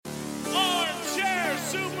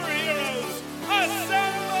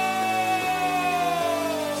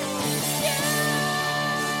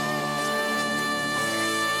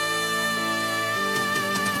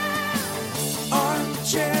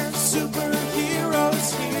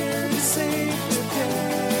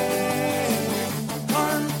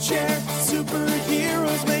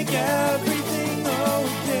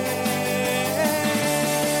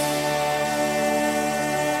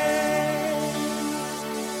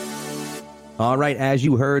All right, as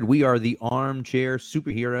you heard, we are the Armchair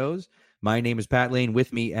Superheroes. My name is Pat Lane.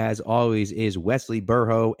 With me, as always, is Wesley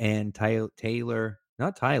Burho and Taylor,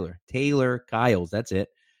 not Tyler, Taylor Kyles. That's it.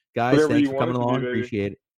 Guys, Whatever thanks you for want coming it to be, along. baby.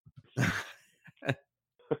 Appreciate it.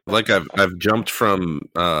 Like I've jumped from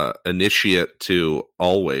initiate to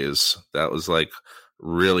always. That was like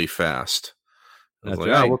really fast. I was That's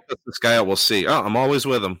like, right. oh, we'll put this guy out. We'll see. Oh, I'm always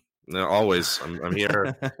with him. No, always. I'm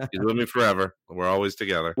here. He's with me forever. We're always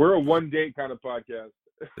together. We're a one-date kind of podcast.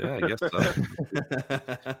 Yeah, I guess so.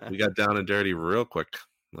 We got down and dirty real quick.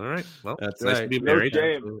 All right. Well, That's it's nice right. to be No married.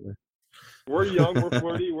 shame. We're young, we're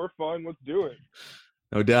flirty, we're fun. Let's do it.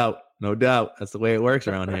 No doubt. No doubt. That's the way it works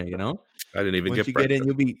around here, you know? I didn't even Once get you breakfast. get in,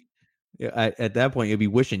 you'll be at that point, you'll be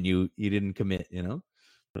wishing you didn't commit, you know?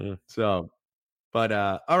 So, but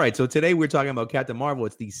all right. So today we're talking about Captain Marvel.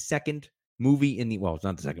 It's the second movie it's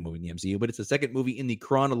not the second movie in the MCU, but it's the second movie in the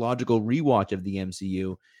chronological rewatch of the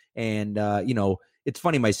MCU. And it's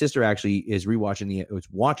funny. My sister actually is watching the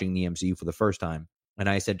MCU for the first time, and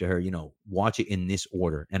I said to her, watch it in this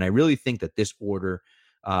order. And I really think that this order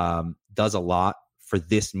does a lot for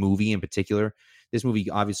this movie in particular. This movie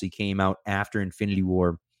obviously came out after Infinity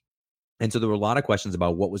War, and so there were a lot of questions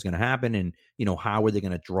about what was going to happen, and how were they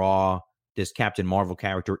going to draw this Captain Marvel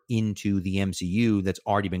character into the MCU that's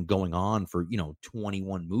already been going on for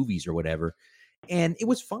 21 movies or whatever. And it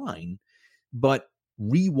was fine, but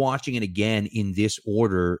rewatching it again in this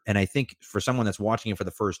order, and I think for someone that's watching it for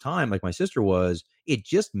the first time, like my sister was, it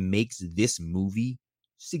just makes this movie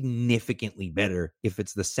significantly better if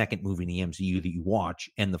it's the second movie in the MCU that you watch,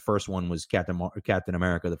 and the first one was Captain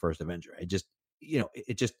America: The First Avenger. It just,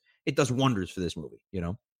 it does wonders for this movie,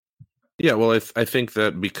 Yeah, well, I think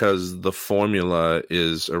that because the formula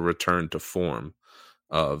is a return to form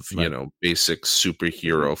of, Right. Basic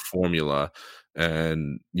superhero formula.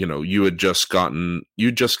 And, you'd just gotten,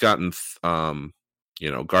 Guardians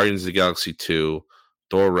of the Galaxy 2,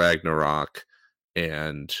 Thor Ragnarok,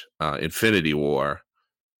 and Infinity War,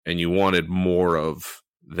 and you wanted more of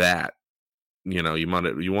that. You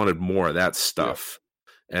wanted more of that stuff.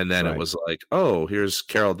 And then Right. it was like, oh, here's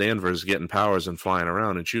Carol Danvers getting powers and flying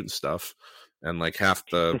around and shooting stuff. And like half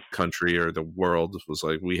the country or the world was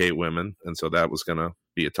like, we hate women. And so that was going to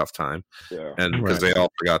be a tough time. Yeah. And because they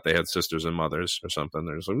all forgot they had sisters and mothers or something.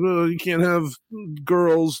 They're just like, oh, you can't have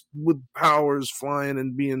girls with powers flying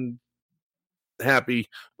and being happy.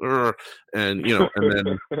 And,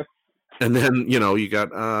 and then, you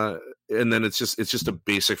got, and then it's just a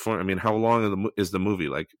basic form. I mean, how long is the movie?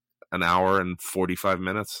 Like an hour and 45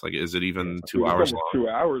 minutes? Like, is it even 2 hours long? 2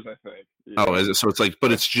 hours, I think. Yeah. Oh, is it? So it's like,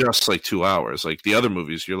 but it's just like 2 hours. Like the other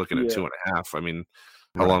movies, you're looking at 2.5. I mean,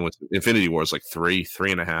 how long was Infinity War? Is like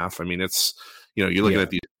 3.5. I mean, it's, you're looking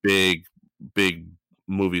at these big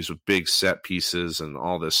movies with big set pieces and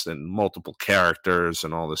all this, and multiple characters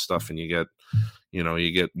and all this stuff. And you get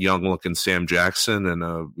young looking Sam Jackson and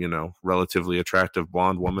a, relatively attractive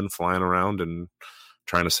blonde woman flying around and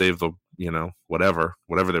trying to save the, whatever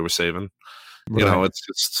they were saving. Right.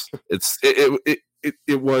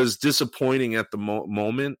 It was disappointing at the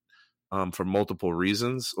moment for multiple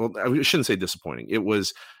reasons. Well, I shouldn't say disappointing. It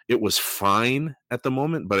was fine at the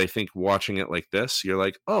moment, but I think watching it like this, you're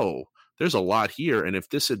like, oh, there's a lot here. And if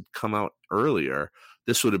this had come out earlier,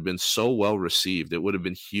 this would have been so well received. It would have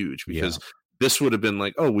been huge because this would have been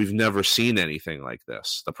like, oh, we've never seen anything like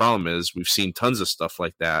this. The problem is we've seen tons of stuff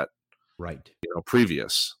like that, right?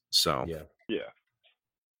 Previous. So yeah.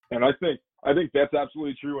 And I think that's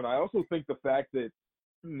absolutely true. And I also think the fact that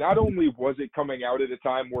not only was it coming out at a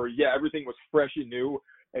time where, everything was fresh and new,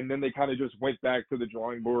 and then they kind of just went back to the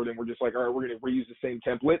drawing board and were just like, all right, we're going to reuse the same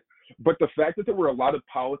template. But the fact that there were a lot of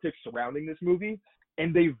politics surrounding this movie,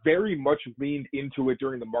 and they very much leaned into it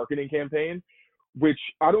during the marketing campaign, which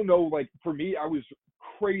I don't know, like for me, I was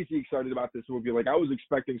crazy excited about this movie. Like I was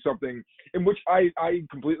expecting something in which I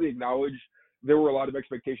completely acknowledge there were a lot of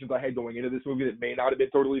expectations I had going into this movie that may not have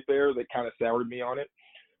been totally fair, that kind of soured me on it.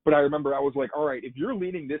 But I remember I was like, all right, if you're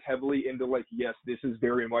leaning this heavily into like, yes, this is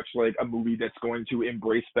very much like a movie that's going to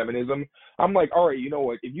embrace feminism, I'm like, all right, you know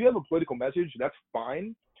what? If you have a political message, that's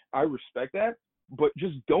fine. I respect that. But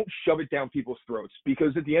just don't shove it down people's throats,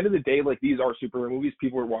 because at the end of the day, like these are superhero movies.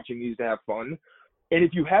 People are watching these to have fun. And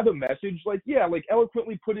if you have a message, like, like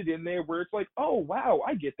eloquently put it in there where it's like, oh, wow,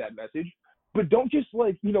 I get that message. But don't just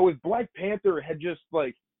like, if Black Panther had just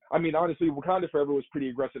like, I mean, honestly, Wakanda Forever was pretty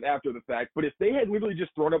aggressive after the fact. But if they had literally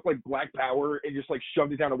just thrown up like Black Power and just like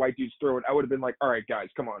shoved it down a white dude's throat, I would have been like, all right, guys,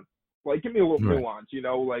 come on. Like, give me a little nuance,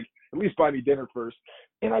 like at least buy me dinner first.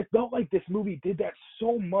 And I felt like this movie did that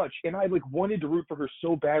so much. And I like wanted to root for her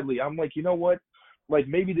so badly. I'm like, you know what? like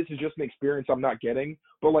maybe this is just an experience I'm not getting,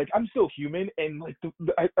 but like I'm still human. And like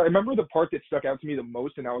I remember the part that stuck out to me the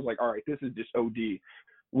most, and I was like, all right, this is just OD,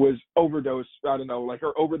 was overdose. I don't know, like,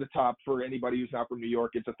 or over the top. For anybody who's not from New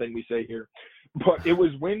York, it's a thing we say here. But it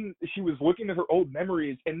was when she was looking at her old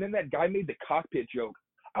memories, and then that guy made the cockpit joke.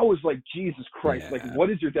 I was like, Jesus Christ, like, what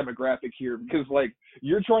is your demographic here? Because, like,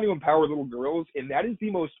 you're trying to empower little girls, and that is the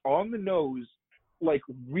most on-the-nose, like,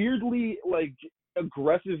 weirdly, like,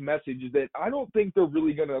 aggressive message that I don't think they're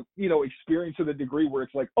really going to, you know, experience to the degree where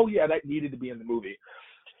it's like, oh, yeah, that needed to be in the movie.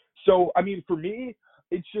 So, I mean, for me,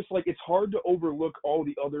 it's just, like, it's hard to overlook all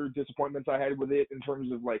the other disappointments I had with it in terms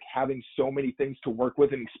of, like, having so many things to work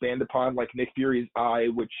with and expand upon, like Nick Fury's eye,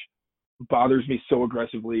 which bothers me so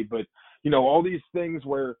aggressively. But, you know, all these things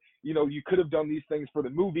where, you know, you could have done these things for the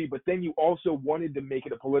movie, but then you also wanted to make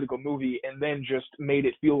it a political movie and then just made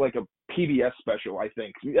it feel like a PBS special, I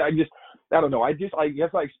think. I don't know. I guess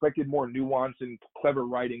I expected more nuance and clever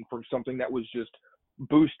writing from something that was just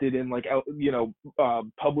boosted and, like, you know,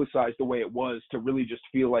 publicized the way it was, to really just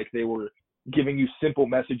feel like they were giving you simple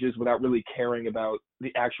messages without really caring about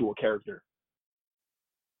the actual character.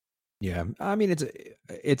 Yeah, I mean,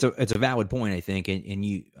 it's a valid point, I think,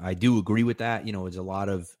 and I do agree with that. You know, it's a lot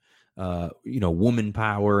of you know, woman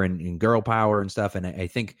power and girl power and stuff, and I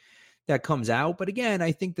think that comes out. But again,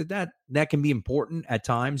 I think that can be important at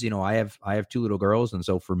times. You know, I have two little girls, and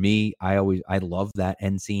so for me, I love that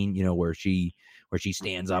end scene. You know, where she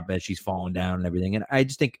stands up as she's falling down and everything. And I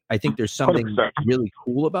think there's something 100%. really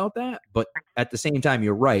cool about that. But at the same time,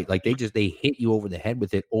 you're right. Like they hit you over the head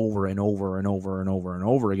with it over and over and over and over and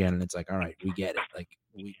over again. And it's like, all right, we get it. Like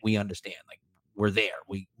we understand. Like we're there.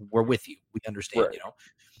 We're with you. We understand, Right. you know.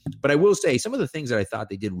 But I will say some of the things that I thought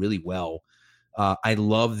they did really well. I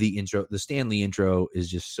love the intro. The Stan Lee intro is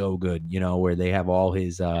just so good, you know, where they have all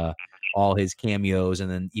his cameos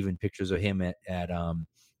and then even pictures of him at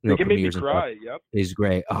you know, It made me premieres and stuff. cry. Yep. Is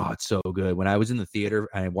great. Oh, it's so good. When I was in the theater,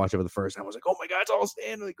 I watched it for the first time. I was like, oh my God, it's all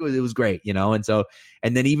Stan. Like, it was great, you know? And so,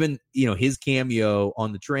 and then even, you know, his cameo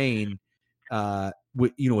on the train,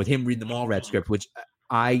 with him reading the Mallrats script, which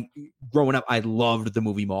growing up, I loved the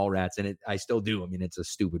movie Mallrats, and I still do. I mean, it's a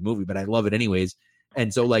stupid movie, but I love it anyways.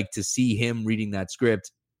 And so, like, to see him reading that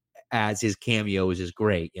script as his cameo is just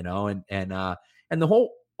great, you know? And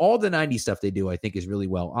all the 90s stuff they do, I think, is really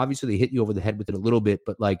well. Obviously, they hit you over the head with it a little bit,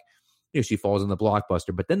 but, like, you know, she falls in the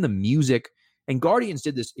blockbuster. But then the music, and Guardians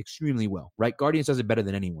did this extremely well, right? Guardians does it better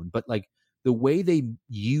than anyone. But, like, the way they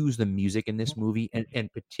use the music in this movie,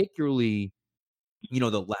 and particularly, you know,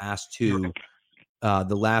 the last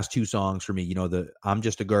two songs for me, you know, the I'm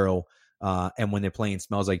Just a Girl, and when they're playing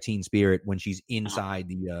Smells Like Teen Spirit, when she's inside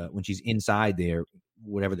there,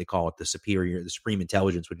 whatever they call it, the Supreme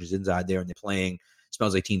Intelligence, which is inside there, and they're playing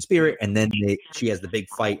Smells Like Teen Spirit, and then she has the big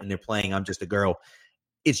fight and they're playing I'm Just a Girl.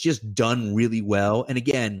 It's just done really well. And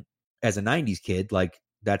again, as a 90s kid, like,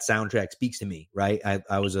 that soundtrack speaks to me, right?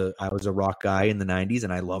 I was a rock guy in the 90s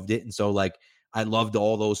and I loved it. And so, like, I loved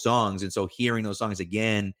all those songs. And so hearing those songs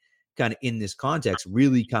again, kind of in this context,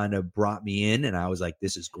 really kind of brought me in. And I was like,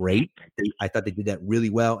 this is great. I thought they did that really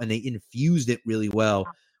well, and they infused it really well,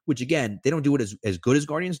 which, again, they don't do it as good as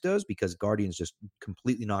Guardians does, because Guardians just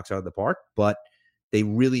completely knocks out of the park, but they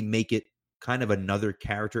really make it kind of another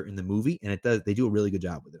character in the movie, and they do a really good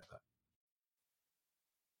job with it.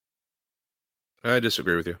 I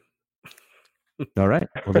disagree with you. All right.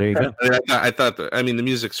 Well, there you go. I thought I mean, the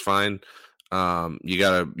music's fine.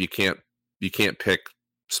 You can't pick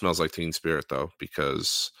Smells Like Teen Spirit though,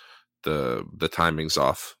 because the timing's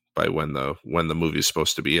off by when the movie is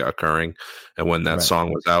supposed to be occurring and when that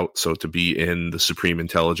song was out. So to be in the Supreme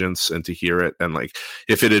Intelligence and to hear it, and, like,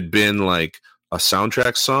 if it had been like a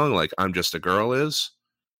soundtrack song, like I'm Just a Girl is,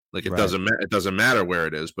 like, it doesn't matter where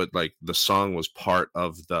it is, but, like, the song was part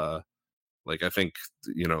of the, like, I think,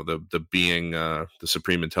 you know, the being the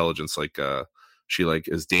Supreme Intelligence, like, she, like,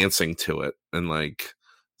 is dancing to it, and, like,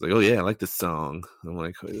 oh yeah, I like this song. I'm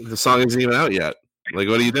like, the song isn't even out yet. Like,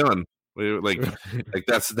 what are you doing? Like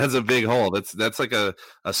that's a big hole. That's like a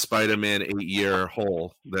Spider-Man 8-year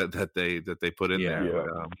hole that they put in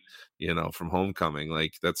there. You know, from Homecoming.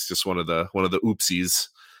 Like, that's just one of the oopsies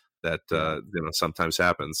that you know, sometimes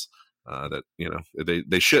happens. That, you know,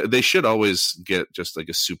 they should always get just like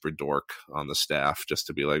a super dork on the staff, just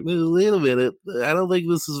to be like, wait a minute, I don't think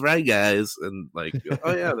this is right, guys, and, like,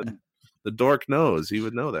 oh yeah, the dork knows. He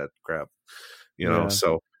would know that crap, you know.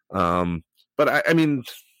 So, but I mean,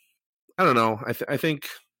 I don't know. I think,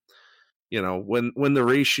 you know, when the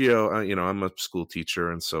ratio, you know, I'm a school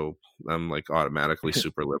teacher, and so I'm, like, automatically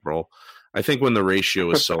super liberal. I think when the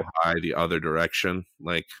ratio is so high the other direction,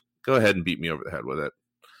 like, go ahead and beat me over the head with it.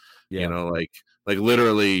 Yeah. You know, like, Like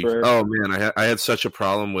literally, Right. oh man, I had such a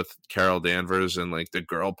problem with Carol Danvers and like the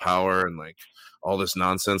girl power and like all this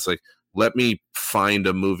nonsense. Like, let me find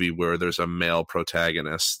a movie where there's a male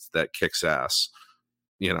protagonist that kicks ass.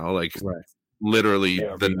 You know, like literally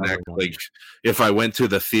the next, like if I went to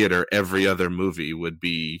the theater, every other movie would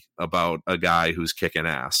be about a guy who's kicking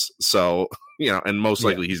ass. So, you know, and most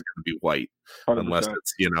likely he's going to be white 100%. Unless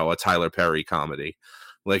it's, you know, a Tyler Perry comedy.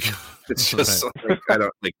 Like, it's just like, I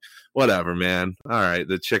don't like, whatever, man. All right.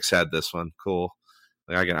 The chicks had this one. Cool.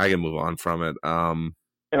 Like, I can move on from it. And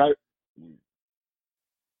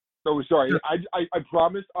sorry. I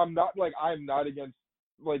promise I'm not against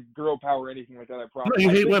like girl power or anything like that. I promise. No, you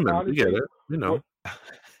hate women. Honestly, you get it. You know.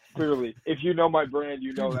 Clearly, if you know my brand,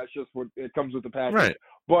 you know that's just what it comes with the package. Right.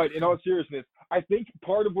 But in all seriousness, I think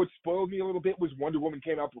part of what spoiled me a little bit was Wonder Woman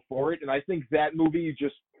came out before it, and I think that movie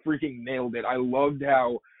just freaking nailed it. I loved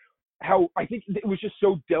how I think it was just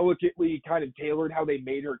so delicately kind of tailored how they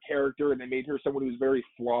made her character, and they made her someone who was very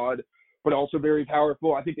flawed but also very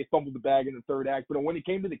powerful. I think they fumbled the bag in the third act, but when it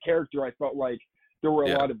came to the character, I felt like there were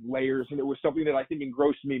a lot of layers, and it was something that I think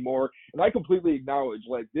engrossed me more. And I completely acknowledge,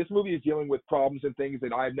 like, this movie is dealing with problems and things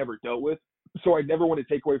that I've never dealt with, so I never want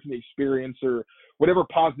to take away from the experience or whatever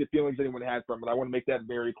positive feelings anyone had from it. I want to make that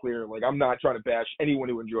very clear. Like, I'm not trying to bash anyone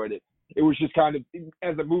who enjoyed it. It was just kind of,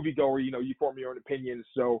 as a moviegoer, you know, you form your own opinions.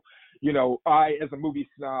 So, you know, I, as a movie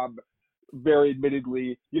snob, very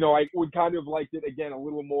admittedly, you know, I would kind of liked it, again, a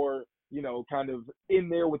little more, you know, kind of in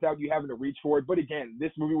there without you having to reach for it. But again,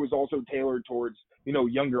 this movie was also tailored towards, you know,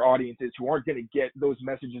 younger audiences who aren't going to get those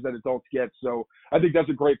messages that adults get. So I think that's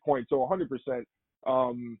a great point. So 100%.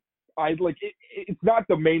 I like it. It's not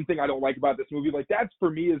the main thing I don't like about this movie. Like, that's for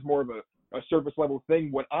me is more of a surface level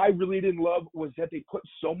thing. What I really didn't love was that they put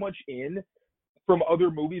so much in from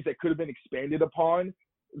other movies that could have been expanded upon,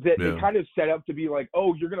 that they kind of set up to be like,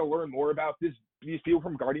 oh, you're going to learn more about these people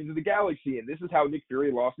from Guardians of the Galaxy, and this is how Nick Fury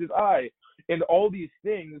lost his eye, and all these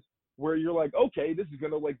things where you're like, okay, this is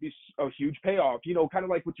going to like be a huge payoff, you know, kind of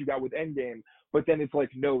like what you got with Endgame. But then it's like,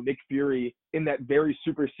 no, Nick Fury in that very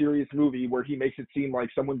super serious movie where he makes it seem like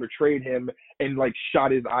someone betrayed him and like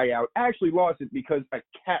shot his eye out, actually lost it because a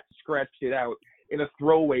cat scratched it out in a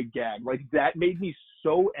throwaway gag. Like, that made me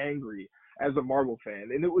so angry as a Marvel fan.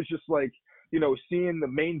 And it was just like, you know, seeing the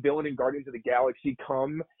main villain in Guardians of the Galaxy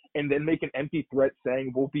come and then make an empty threat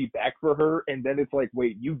saying we'll be back for her, and then it's like,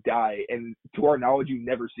 wait, you die, and to our knowledge, you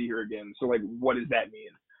never see her again. So, like, what does that mean?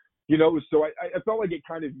 You know, so I felt like it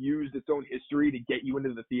kind of used its own history to get you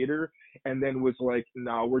into the theater, and then was like,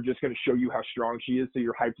 no, we're just going to show you how strong she is, so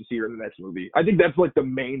you're hyped to see her in the next movie. I think that's, like, the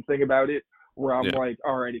main thing about it, where I'm like,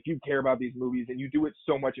 all right, if you care about these movies, and you do it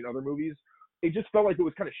so much in other movies, it just felt like it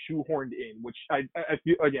was kind of shoehorned in, which I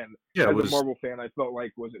feel, again, as a Marvel fan, I felt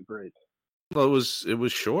like wasn't great. Well, it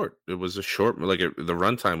was short. It was a short, the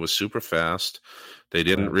runtime was super fast. They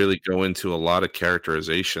didn't really go into a lot of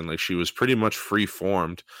characterization. Like, she was pretty much free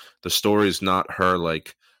formed. The story's not her,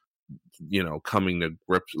 like, you know, coming to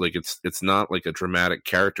grips. Like, it's not like a dramatic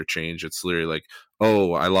character change. It's literally like,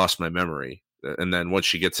 oh, I lost my memory. And then once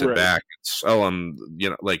she gets it back, it's, oh, I'm, you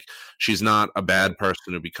know, like, she's not a bad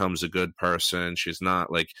person who becomes a good person. She's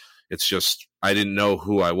not like, it's just, I didn't know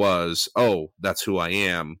who I was. Oh, that's who I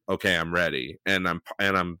am. Okay, I'm ready. And I'm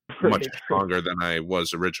much stronger than I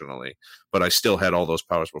was originally, but I still had all those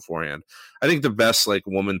powers beforehand. I think the best, like,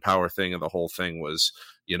 woman power thing of the whole thing was,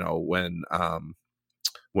 you know,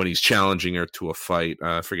 when he's challenging her to a fight.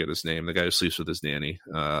 I forget his name. The guy who sleeps with his nanny.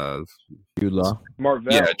 Jude Law.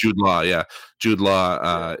 Marvel. Yeah, Jude Law. Yeah, Jude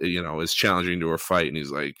Law. You know, is challenging to her fight, and he's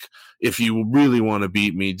like, "If you really want to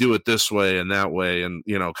beat me, do it this way and that way," and,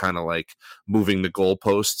 you know, kind of like moving the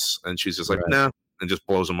goalposts. And she's just like, "Nah," and just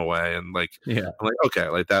blows him away. And like, I'm like, okay,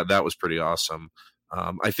 like that was pretty awesome.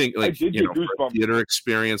 I think, like, you know, for a theater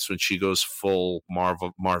experience, when she goes full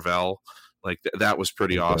Marvel, like that was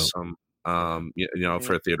pretty awesome. You know,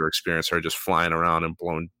 for a theater experience, her just flying around and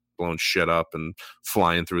blowing shit up and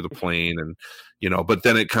flying through the plane, and, you know, but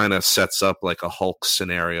then it kind of sets up like a Hulk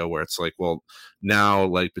scenario where it's like, well, now,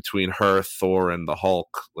 like, between her, Thor, and the Hulk,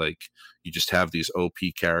 like, you just have these OP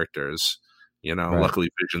characters, you know. Luckily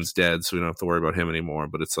Vision's dead, so we don't have to worry about him anymore.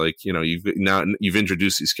 But it's like, you know, you've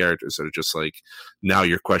introduced these characters that are just like, now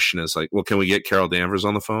your question is like, well, can we get Carol Danvers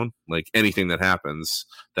on the phone? Like, anything that happens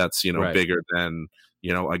that's, you know, bigger than,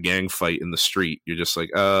 you know, a gang fight in the street, you're just like,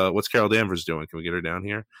 what's Carol Danvers doing? Can we get her down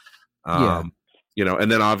here? You know,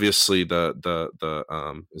 and then obviously the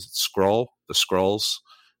is it Skrull? The Skrulls.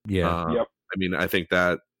 I mean, I think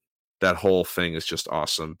that whole thing is just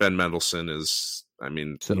awesome. Ben Mendelsohn is, I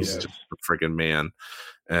mean, he's just a friggin' man.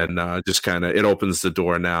 And just kind of, it opens the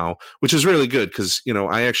door now, which is really good because, you know,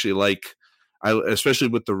 I actually like especially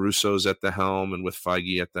with the Russos at the helm and with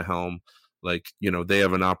Feige at the helm, like, they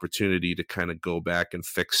have an opportunity to kind of go back and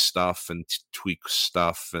fix stuff and tweak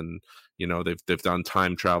stuff. And, they've done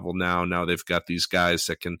time travel now. Now they've got these guys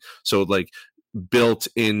that can, so like built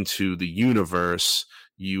into the universe,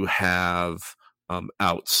 you have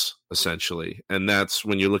outs essentially. And that's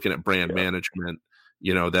when you're looking at brand management,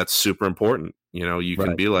 that's super important. You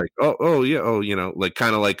can be like, oh yeah. Like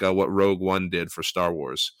kind of like what Rogue One did for Star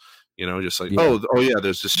Wars. Just like, oh yeah,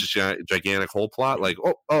 there's this gigantic whole plot. Like,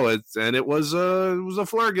 it was a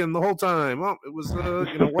Flergen the whole time. Oh, it was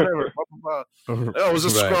whatever. Blah, blah, blah. Oh, it was a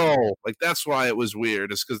Skrull. Like that's why it was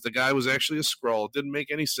weird. It's because the guy was actually a Skrull. It didn't make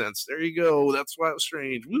any sense. There you go. That's why it was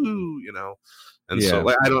strange. Woo, And so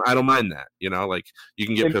like I don't mind that. Like you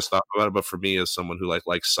can get pissed off about it, but for me as someone who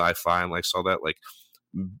likes sci-fi and likes all that, like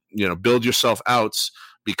build yourself outs,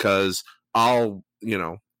 because I'll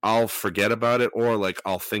forget about it, or like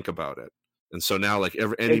I'll think about it. And so now like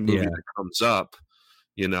any movie that comes up,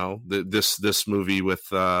 this movie with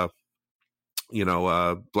Black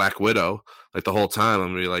Widow, like the whole time I'm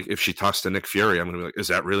gonna be like, if she talks to Nick Fury, I'm gonna be like, is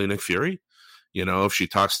that really Nick Fury? If she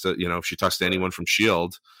talks to anyone from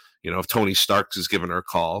S.H.I.E.L.D., if Tony Stark is giving her a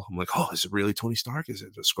call, I'm like, oh, is it really Tony Stark? Is it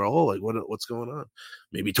a Skrull? Like what's going on?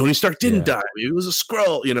 Maybe Tony Stark didn't die. Maybe it was a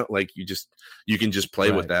Skrull. Like you can just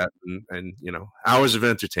play with that, and hours of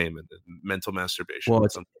entertainment and mental masturbation. Well,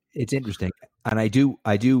 it's interesting, and I do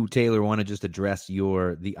Taylor, want to just address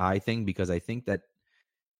the eye thing, because I think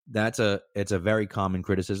it's a very common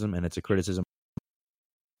criticism, and it's a criticism.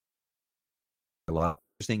 A lot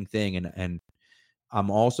interesting thing, and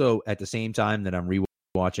I'm also at the same time that I'm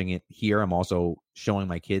watching it here, I'm also showing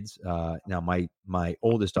my kids. Now my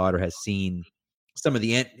oldest daughter has seen some of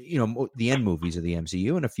the end movies of the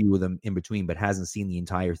MCU and a few of them in between, but hasn't seen the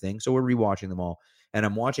entire thing. So we're rewatching them all. And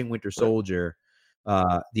I'm watching Winter Soldier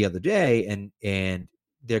the other day, and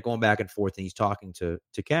they're going back and forth, and he's talking to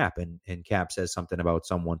Cap, and Cap says something about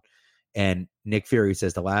someone, and Nick Fury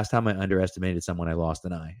says, the last time I underestimated someone, I lost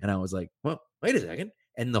an eye. And I was like, well, wait a second.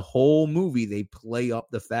 And the whole movie, they play up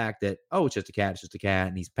the fact that, oh, it's just a cat,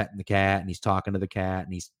 and he's petting the cat, and he's talking to the cat,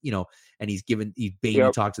 and he's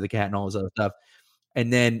baby talk to the cat and all this other stuff.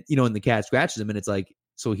 And then, and the cat scratches him, and it's like,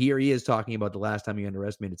 so here he is talking about the last time he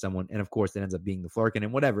underestimated someone. And of course, it ends up being the Flerken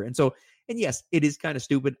and whatever. And so, and yes, it is kind of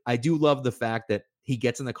stupid. I do love the fact that he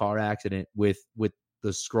gets in the car accident with the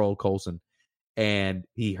Skrull Coulson, and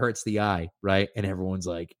he hurts the eye, right? And everyone's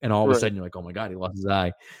like, and all of a sudden you're like, oh my God, he lost his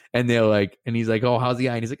eye. And they're like, and he's like, oh, how's the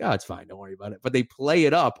eye? And he's like, oh, it's fine. Don't worry about it. But they play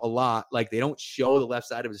it up a lot. Like they don't show the left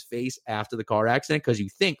side of his face after the car accident, because you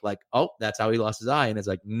think like, oh, that's how he lost his eye. And it's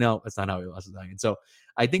like, no, that's not how he lost his eye. And so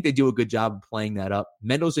I think they do a good job of playing that up.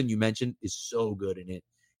 Mendelsohn, you mentioned, is so good in it.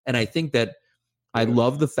 And I think that I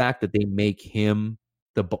love the fact that they make him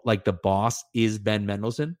the boss is Ben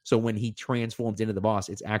Mendelsohn. So when he transforms into the boss,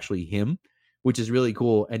 it's actually him, which is really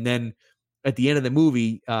cool. And then at the end of the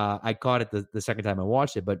movie, I caught it the second time I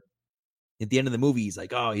watched it, but at the end of the movie, he's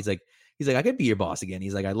like, I could be your boss again.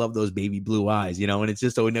 He's like, I love those baby blue eyes, and it's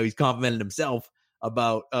just so he's complimenting himself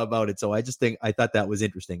about it. So I thought that was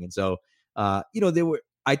interesting. And so, I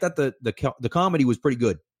thought the comedy was pretty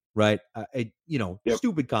good, right?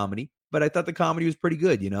 Stupid comedy, but I thought the comedy was pretty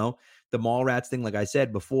good. The Mallrats thing, like I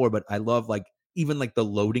said before, but I love even like the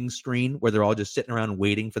loading screen where they're all just sitting around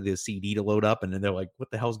waiting for the CD to load up, and then they're like,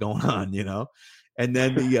 what the hell's going on, And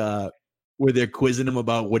then where they're quizzing him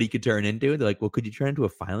about what he could turn into. They're like, well, could you turn into a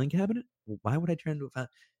filing cabinet? Well, why would I turn into a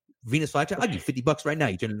Venus flytrap? I'll give you $50 right now.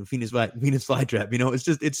 You turn into Venus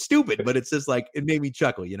flytrap. It's stupid, but it's just like, it made me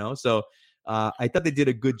chuckle, So I thought they did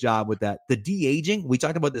a good job with that. The de-aging, we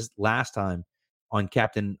talked about this last time on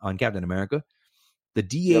Captain America. The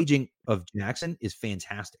de-aging of Jackson is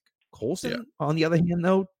fantastic. Coulson, on the other hand,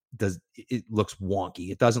 though, it looks wonky.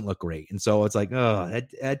 It doesn't look great. And so it's like,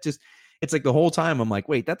 that just, it's like the whole time I'm like,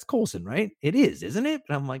 wait, that's Coulson, right? It is, isn't it?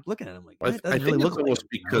 And I'm like looking at him like, that doesn't really look almost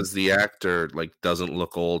like because the actor doesn't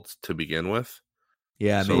look old to begin with.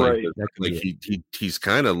 Yeah, so he's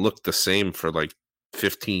kind of looked the same for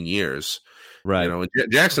 15 years. Right. And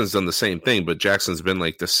Jackson's done the same thing, but Jackson's been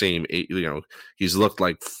the same age, he's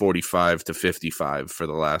looked 45 to 55 for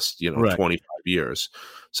the last, 25 years.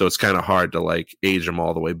 So it's kind of hard to age him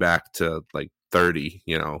all the way back to 30,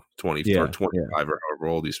 20 or 25 or however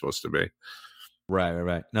old he's supposed to be.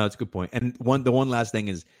 Right. No, it's a good point. And the one last thing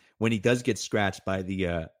is when he does get scratched by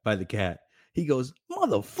the cat, he goes,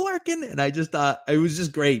 motherflerkin'. And I just thought it was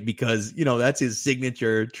just great because, that's his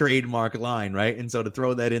signature trademark line, right? And so to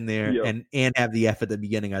throw that in there and have the F at the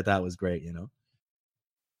beginning, I thought was great,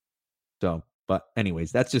 So, But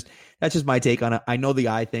anyways, that's just my take on it. I know the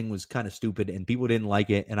eye thing was kind of stupid and people didn't like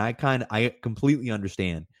it, and I completely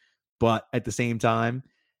understand. But at the same time,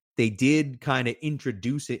 they did kind of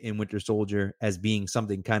introduce it in Winter Soldier as being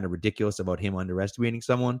something kind of ridiculous about him underestimating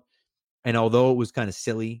someone. And although it was kind of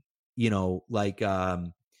silly, like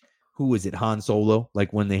who was it? Han Solo,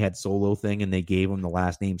 like when they had Solo thing and they gave him the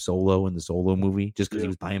last name Solo in the Solo movie just because he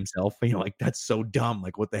was by himself. Like, that's so dumb.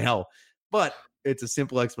 Like, what the hell? But it's a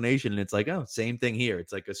simple explanation, and it's like, oh, same thing here.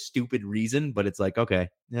 It's like a stupid reason, but it's like, okay,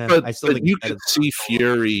 yeah. But, I still think you could see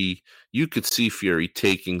Fury. You could see Fury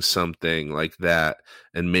taking something like that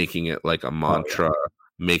and making it like a mantra,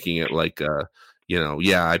 making it like a,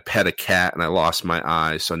 I pet a cat and I lost my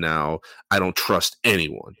eye, so now I don't trust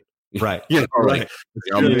anyone. Right. Like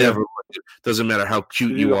I'll never. Doesn't matter how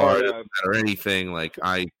cute you are. It doesn't matter anything. Like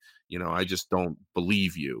I just don't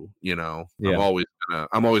believe you. I'm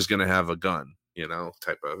always gonna have a gun.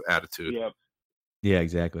 Type of attitude. Yeah. Yeah.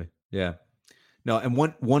 Exactly. Yeah. No. And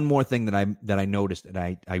one more thing that I noticed, and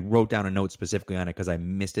I wrote down a note specifically on it because I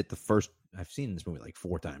missed it. I've seen this movie like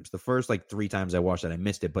 4 times. The first like 3 times I watched it, I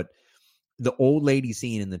missed it. But the old lady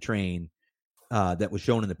scene in the train that was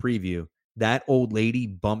shown in the preview, that old lady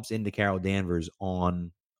bumps into Carol Danvers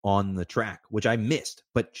on the track, which I missed,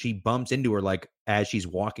 but she bumps into her like as she's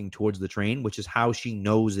walking towards the train, which is how she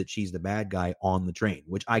knows that she's the bad guy on the train,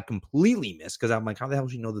 which I completely missed because I'm like, how the hell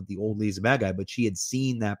does she know that the old lady's the bad guy? But she had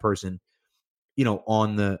seen that person,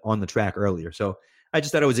 on the track earlier. So I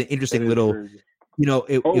just thought it was an interesting little,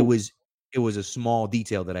 it was a small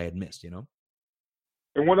detail that I had missed, And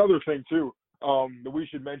one other thing too, that we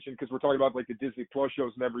should mention, because we're talking about like the Disney Plus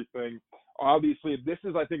shows and everything. Obviously, this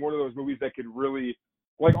is, I think, one of those movies that could really,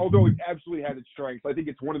 like, although it absolutely had its strengths, I think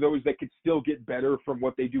it's one of those that could still get better from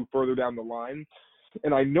what they do further down the line.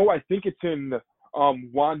 And I think it's in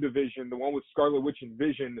WandaVision, the one with Scarlet Witch and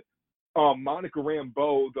Vision. Monica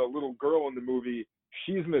Rambeau, the little girl in the movie,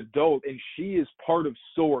 she's an adult, and she is part of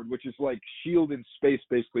SWORD, which is like S.H.I.E.L.D. in space,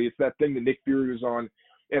 basically. It's that thing that Nick Fury was on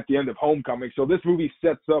at the end of Homecoming. So this movie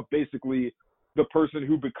sets up basically the person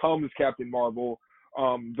who becomes Captain Marvel.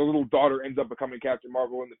 The little daughter ends up becoming Captain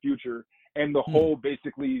Marvel in the future, and the whole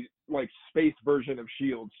basically like space version of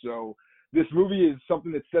S.H.I.E.L.D. So this movie is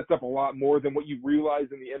something that sets up a lot more than what you realize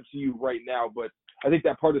in the MCU right now. But I think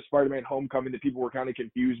that part of Spider-Man Homecoming that people were kind of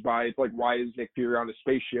confused by, it's like, why is Nick Fury on a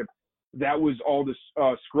spaceship? That was all the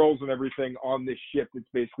Skrulls and everything on this ship that's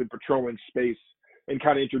basically patrolling space and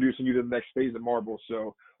kind of introducing you to the next phase of Marvel.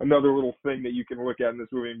 So another little thing that you can look at in this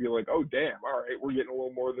movie and be like, oh, damn, all right, we're getting a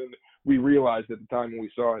little more than we realized at the time when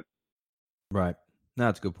we saw it. Right. No,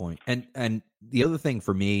 that's a good point. And the other thing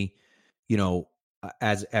for me,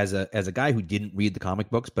 as a guy who didn't read the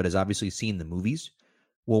comic books but has obviously seen the movies,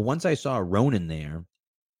 well, once I saw Ronan there,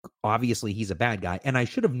 obviously he's a bad guy, and I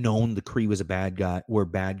should have known the Kree was a bad guy. Were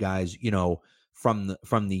bad guys, from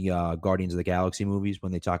the Guardians of the Galaxy movies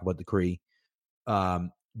when they talk about the Kree.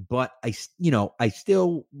 But I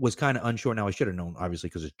still was kind of unsure. Now I should have known, obviously,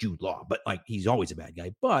 because it's Jude Law, but like he's always a bad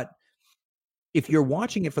guy. But if you're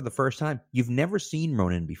watching it for the first time, you've never seen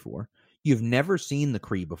Ronan before. You've never seen the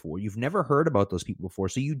Kree before. You've never heard about those people before.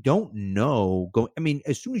 So you don't know.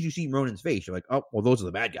 As soon as you see Ronan's face, you're like, oh, well, those are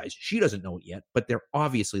the bad guys. She doesn't know it yet, but they're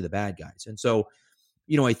obviously the bad guys. And so,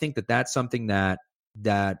 I think that that's something that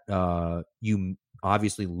you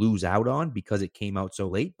obviously lose out on because it came out so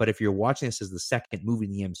late. But if you're watching this as the second movie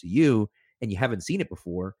in the MCU and you haven't seen it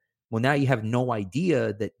before, well, now you have no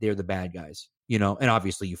idea that they're the bad guys, and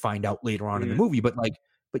obviously you find out later on in the movie,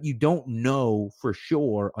 but you don't know for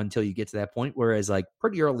sure until you get to that point. Whereas like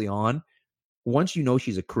pretty early on, once you know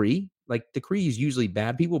she's a Kree, like the Kree is usually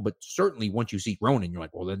bad people, but certainly once you see Ronan, you're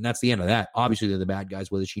like, well, then that's the end of that. Obviously they're the bad guys,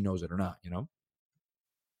 whether she knows it or not,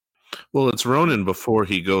 Well, it's Ronan before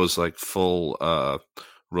he goes like full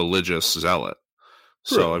religious zealot.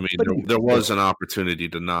 So, I mean, there was an opportunity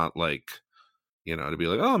to not like, to be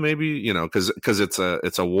like, oh, maybe, because it's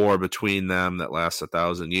a war between them that lasts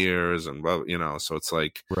 1,000 years, and so it's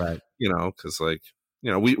like, right, because like,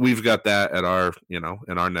 we've got that at our, in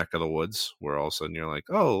our neck of the woods, where all of a sudden you're like,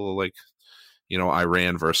 oh, like,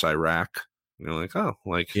 Iran versus Iraq, like, oh,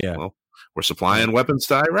 like, yeah, well, we're supplying weapons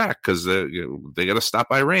to Iraq because they got to stop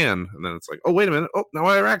Iran, and then it's like, oh, wait a minute, oh, now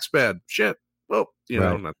Iraq's bad, shit, well,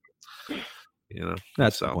 right.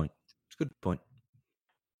 That's so. the point. It's a good point.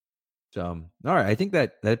 So, all right, I think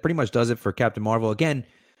that pretty much does it for Captain Marvel. Again,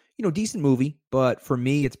 decent movie, but for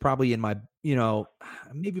me, it's probably in my,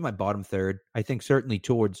 maybe my bottom third. I think certainly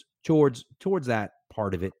towards that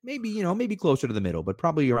part of it. Maybe, maybe closer to the middle, but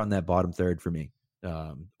probably around that bottom third for me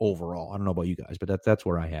overall. I don't know about you guys, but that's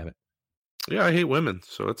where I have it. Yeah, I hate women,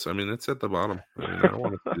 so it's at the bottom. I mean, I don't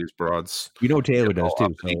want to see these broads. You know Taylor does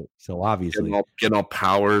too, so obviously getting all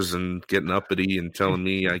powers and getting uppity and telling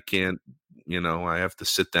me I can't, I have to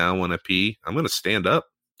sit down when I pee. I'm going to stand up.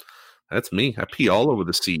 That's me. I pee all over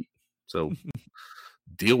the seat. So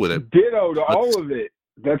deal with it. Ditto to all of it.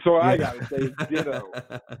 That's what I got to say. Ditto.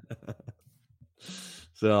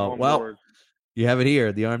 So, well, you have it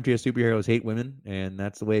here. The armchair superheroes hate women, and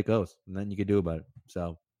that's the way it goes. And nothing you can do about it.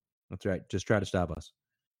 So that's right. Just try to stop us.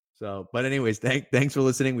 So, but anyways, thanks for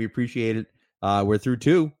listening. We appreciate it. We're through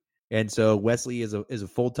 2. And so Wesley is a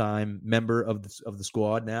full-time member of the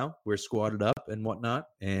squad now. We're squadded up and whatnot,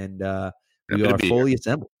 and we are fully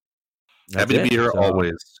assembled. Happy to be here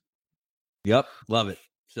always. Yep, love it.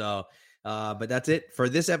 So, but that's it for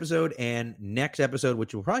this episode. And next episode,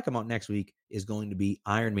 which will probably come out next week, is going to be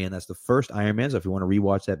Iron Man. That's the first Iron Man. So if you want to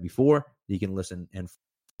rewatch that before, you can listen and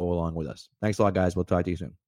follow along with us. Thanks a lot, guys. We'll talk to you soon.